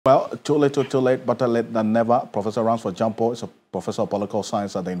Well, too little, too late, better late than never. Professor Ransford Gyampo is a professor of political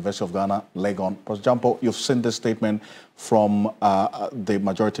science at the University of Ghana, Legon. Professor Gyampo, you've seen this statement from the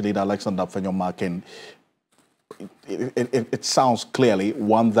majority leader, Alexander Afenyo-Markin. It sounds clearly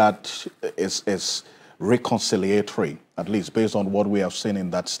one that is reconciliatory, at least based on what we have seen in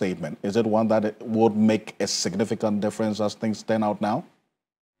that statement. Is it one that would make a significant difference as things turn out now?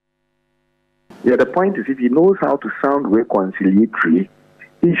 Yeah, the point is, if he knows how to sound reconciliatory,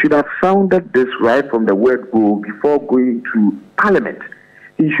 he should have sounded this right from the word go before going to Parliament.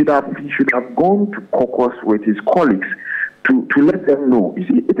 He should have gone to caucus with his colleagues to let them know. You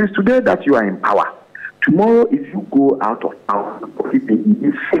see, it is today that you are in power. Tomorrow, if you go out of power, it may be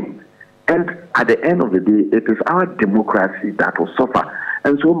the same. And at the end of the day, it is our democracy that will suffer.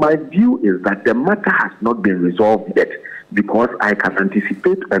 And so my view is that the matter has not been resolved yet, because I can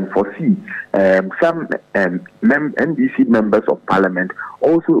anticipate and foresee some NDC members of Parliament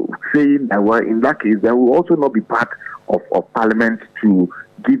also saying that, well, in that case, they will also not be part of Parliament to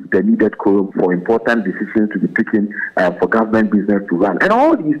give the needed quorum for important decisions to be taken for government business to run. And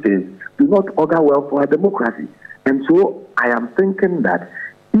all these things do not augur well for our democracy. And so I am thinking that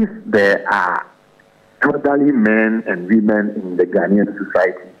if there are elderly men and women in the Ghanaian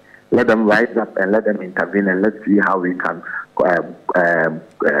society, let them rise up and let them intervene, and let's see how we can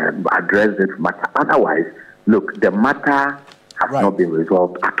address this matter. Otherwise, look, the matter has not been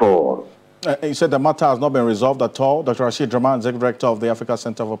resolved at all. You said the matter has not been resolved at all. Dr. Rashid Draman, Executive Director of the Africa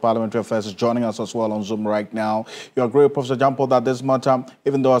Center for Parliamentary Affairs, is joining us as well on Zoom right now. You agree with Professor Gyampo that this matter,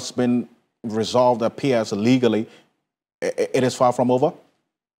 even though it's been resolved, appears legally, it is far from over?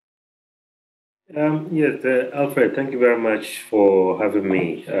 Yes, Alfred, thank you very much for having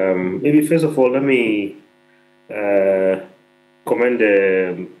me. Maybe first of all, let me commend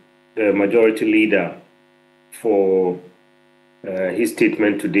the majority leader for his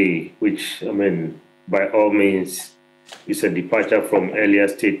statement today, which, I mean, by all means, is a departure from earlier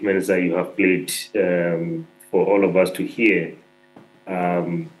statements that you have played for all of us to hear.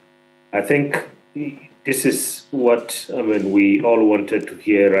 I think this is what, I mean, we all wanted to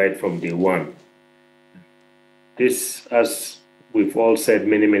hear right from day one. This, as we've all said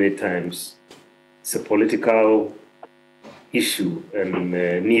many, many times, it's a political issue and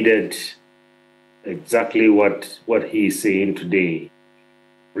needed exactly what he is saying today: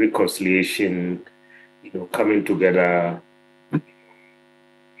 reconciliation, coming together,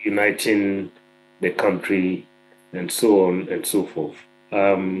 uniting the country, and so on and so forth.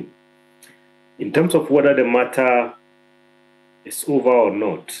 In terms of whether the matter is over or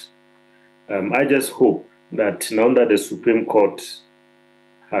not, I just hope that now that the Supreme Court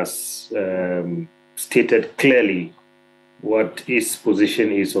has stated clearly what its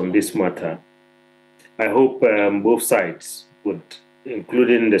position is on this matter, I hope both sides would,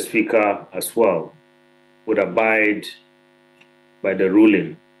 including the Speaker as well, would abide by the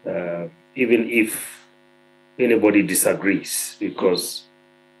ruling, even if anybody disagrees, because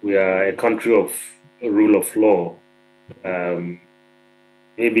we are a country of rule of law.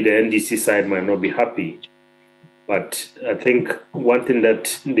 Maybe the NDC side might not be happy, but I think one thing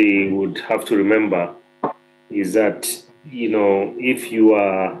that they would have to remember is that, if you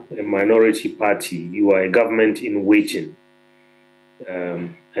are a minority party, you are a government in waiting,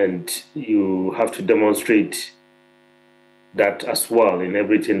 and you have to demonstrate that as well in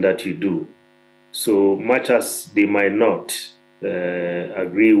everything that you do. So much as they might not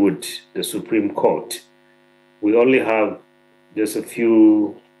agree with the Supreme Court, we only have just a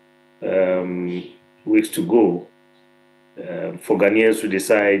few weeks to go for Ghanaians to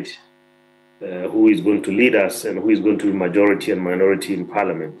decide who is going to lead us and who is going to be majority and minority in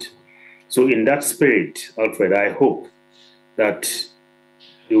Parliament. So in that spirit, Alfred, I hope that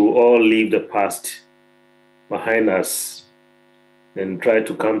we will all leave the past behind us and try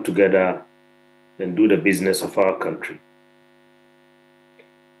to come together and do the business of our country.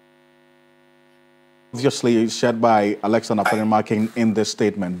 Obviously shared by Alexander Afenyo-Markin in this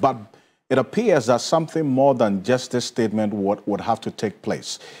statement, but it appears that something more than just this statement would have to take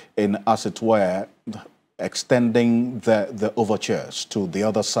place in, as it were, extending the overtures to the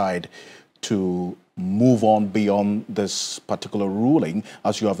other side to move on beyond this particular ruling.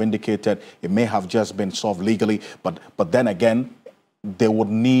 As you have indicated, it may have just been solved legally, but then again, they would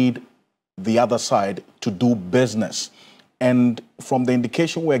need the other side to do business. And from the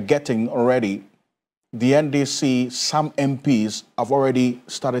indication we're getting already, the NDC, some MPs have already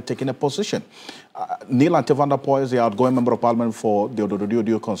started taking a position. Neil Antivanderpoel, the outgoing member of parliament for the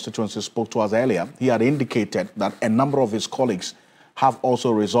Ododo constituency, spoke to us earlier. He had indicated that a number of his colleagues have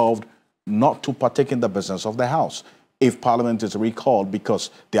also resolved not to partake in the business of the House. if Parliament is recalled, because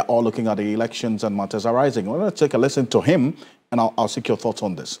they're all looking at the elections and matters arising. We're going to take a listen to him, and I'll seek your thoughts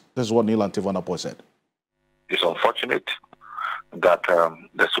on this. This is what Neil Antivanapoy said. It's unfortunate that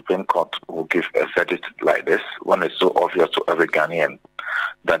the Supreme Court will give a verdict like this when it's so obvious to every Ghanaian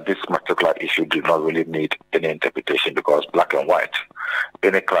that this particular issue do not really need any interpretation, because black and white,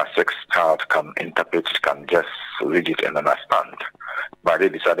 any class 6 child can interpret, can just read it and understand. But they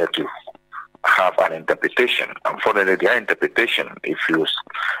decided to have an interpretation. Unfortunately, their interpretation, if you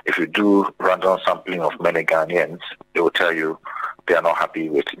do random sampling of many Ghanaians, they will tell you they are not happy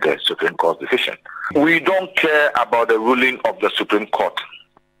with the Supreme Court's decision. We don't care about the ruling of the Supreme Court.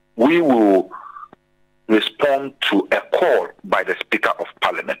 We will respond to a call by the Speaker of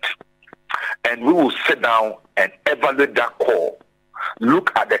Parliament, and we will sit down and evaluate that call,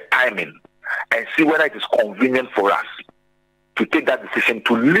 look at the timing, and see whether it is convenient for us to take that decision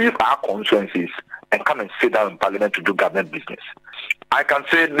to leave our constituencies and come and sit down in Parliament to do government business. I can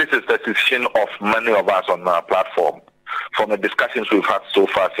say this is the decision of many of us on our platform. From the discussions we've had so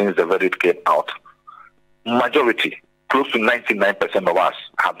far since the verdict came out, majority, close to 99% of us,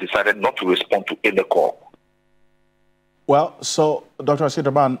 have decided not to respond to any call. Well, so, Dr.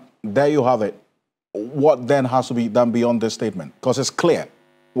 Asitraban, there you have it. What then has to be done beyond this statement? Because it's clear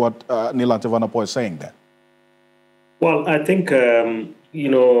what Neil Antivanapoy is saying there. Well, I think,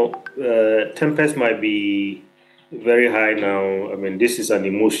 tempers might be very high now. I mean, this is an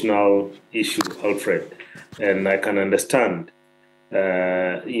emotional issue, Alfred, and I can understand,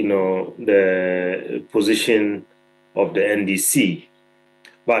 the position of the NDC.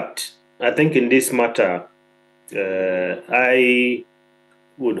 But I think in this matter, I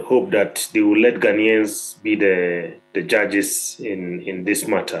would hope that they will let Ghanaians be the judges in this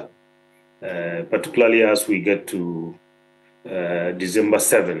matter, particularly as we get to December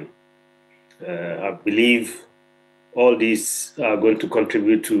 7. I believe all these are going to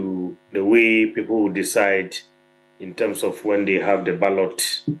contribute to the way people will decide in terms of when they have the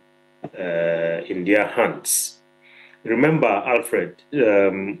ballot in their hands. Remember, Alfred,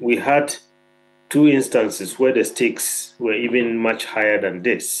 we had 2 instances where the stakes were even much higher than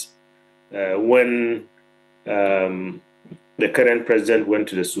this. When the current president went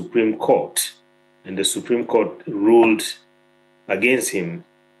to the Supreme Court and the Supreme Court ruled against him,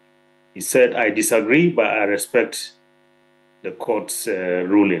 he said, "I disagree, but I respect the court's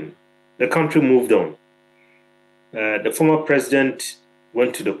ruling." The country moved on. The former president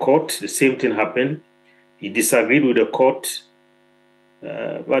went to the court. The same thing happened. He disagreed with the court,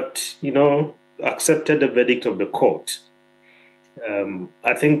 but, accepted the verdict of the court.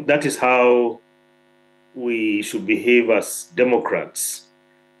 I think that is how we should behave as Democrats.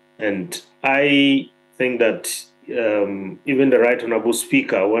 And I think that even the Right Honorable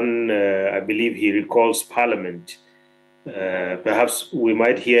Speaker, when I believe he recalls Parliament, perhaps we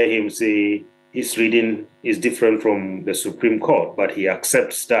might hear him say his reading is different from the Supreme Court, but he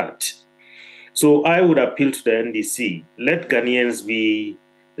accepts that. So I would appeal to the NDC, let Ghanaians be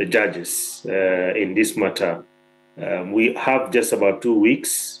the judges in this matter. We have just about 2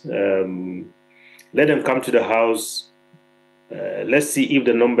 weeks. Let them come to the House. Let's see if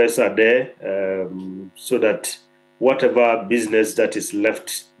the numbers are there, so that whatever business that is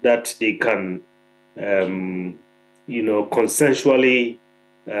left that they can, consensually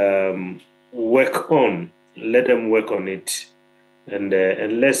work on, let them work on it. And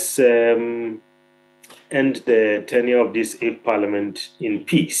let's end the tenure of this 8th Parliament in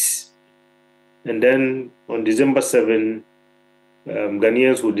peace. And then on December 7,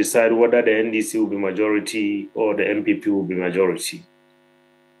 Ghanaians will decide whether the NDC will be majority or the MPP will be majority.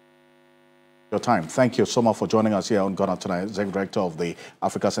 Your time. Thank you so much for joining us here on Ghana Tonight. Executive Director of the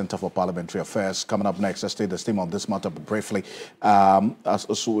Africa Center for Parliamentary Affairs. Coming up next, let's take the steam on this matter briefly.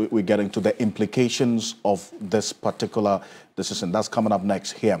 As we get into the implications of this particular decision. That's coming up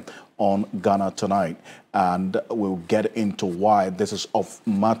next here on Ghana Tonight. And we'll get into why this is of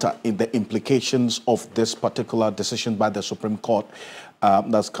matter in the implications of this particular decision by the Supreme Court.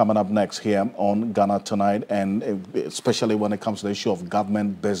 That's coming up next here on Ghana Tonight, and especially when it comes to the issue of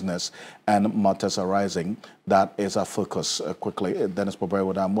government business and matters arising. That is our focus. Quickly, Dennis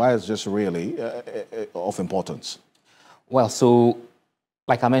Pobere, why is this really of importance? Well, so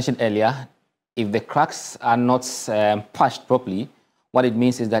like I mentioned earlier, if the cracks are not patched properly, what it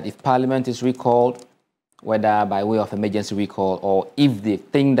means is that if Parliament is recalled, whether by way of emergency recall or if they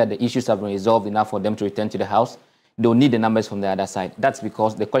think that the issues have been resolved enough for them to return to the House, they'll need the numbers from the other side. That's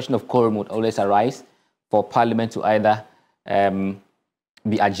because the question of quorum would always arise for Parliament to either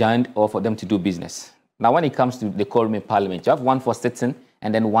be adjourned or for them to do business. Now, when it comes to the quorum in Parliament, you have one for sitting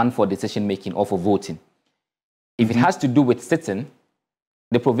and then one for decision-making or for voting. If it has to do with sitting,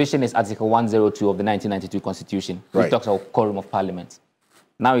 the provision is Article 102 of the 1992 Constitution, which talks about quorum of Parliament.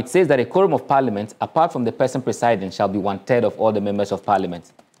 Now, it says that a quorum of Parliament, apart from the person presiding, shall be 1/3 of all the members of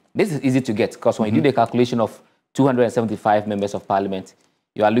Parliament. This is easy to get, because when you do the calculation of 275 members of Parliament,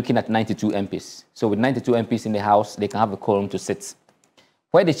 you are looking at 92 MPs. So with 92 MPs in the House, they can have a quorum to sit.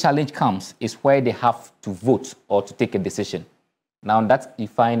 Where the challenge comes is where they have to vote or to take a decision. Now, you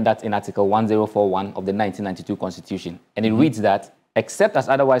find that in Article 1041 of the 1992 Constitution. And it reads that, except as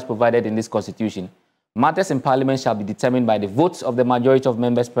otherwise provided in this Constitution, matters in Parliament shall be determined by the votes of the majority of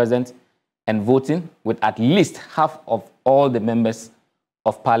members present and voting with at least half of all the members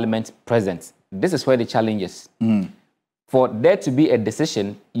of Parliament present. This is where the challenge is. For there to be a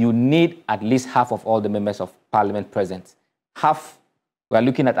decision, you need at least half of all the members of Parliament present. Half, we are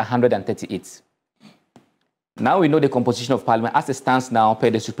looking at 138. Now we know the composition of Parliament as it stands now per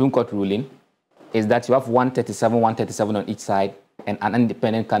the Supreme Court ruling is that you have 137 on each side and an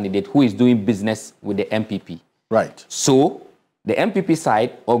independent candidate who is doing business with the MPP. Right. So the MPP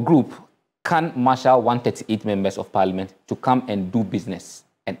side or group can marshal 138 members of Parliament to come and do business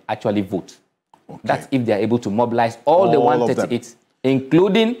and actually vote. Okay. That's if they are able to mobilize all the 138,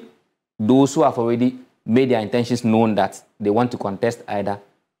 including those who have already made their intentions known that they want to contest either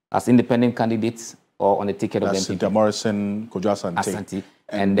as independent candidates or on the ticket of the MPP. Cynthia Morrison, Kojo Asante.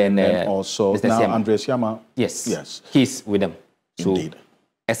 And then also Mr. now Siama. Andres Siama. Yes. He's with them. Indeed. So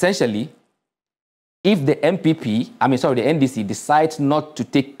essentially, if the NDC decides not to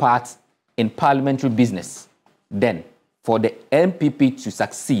take part in parliamentary business, then for the MPP to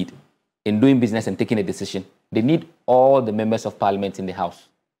succeed in doing business and taking a decision, they need all the members of Parliament in the House.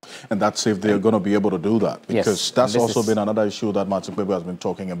 And that's if they're going to be able to do that. Because that's also been another issue that Martin Kpebu has been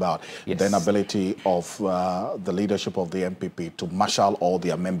talking about. Yes. The inability of the leadership of the MPP to marshal all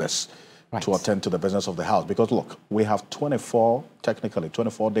their members to attend to the business of the House. Because look, we have 24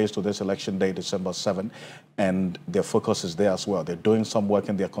 days to this election day, December 7, and their focus is there as well. They're doing some work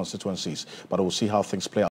in their constituencies, but we'll see how things play out.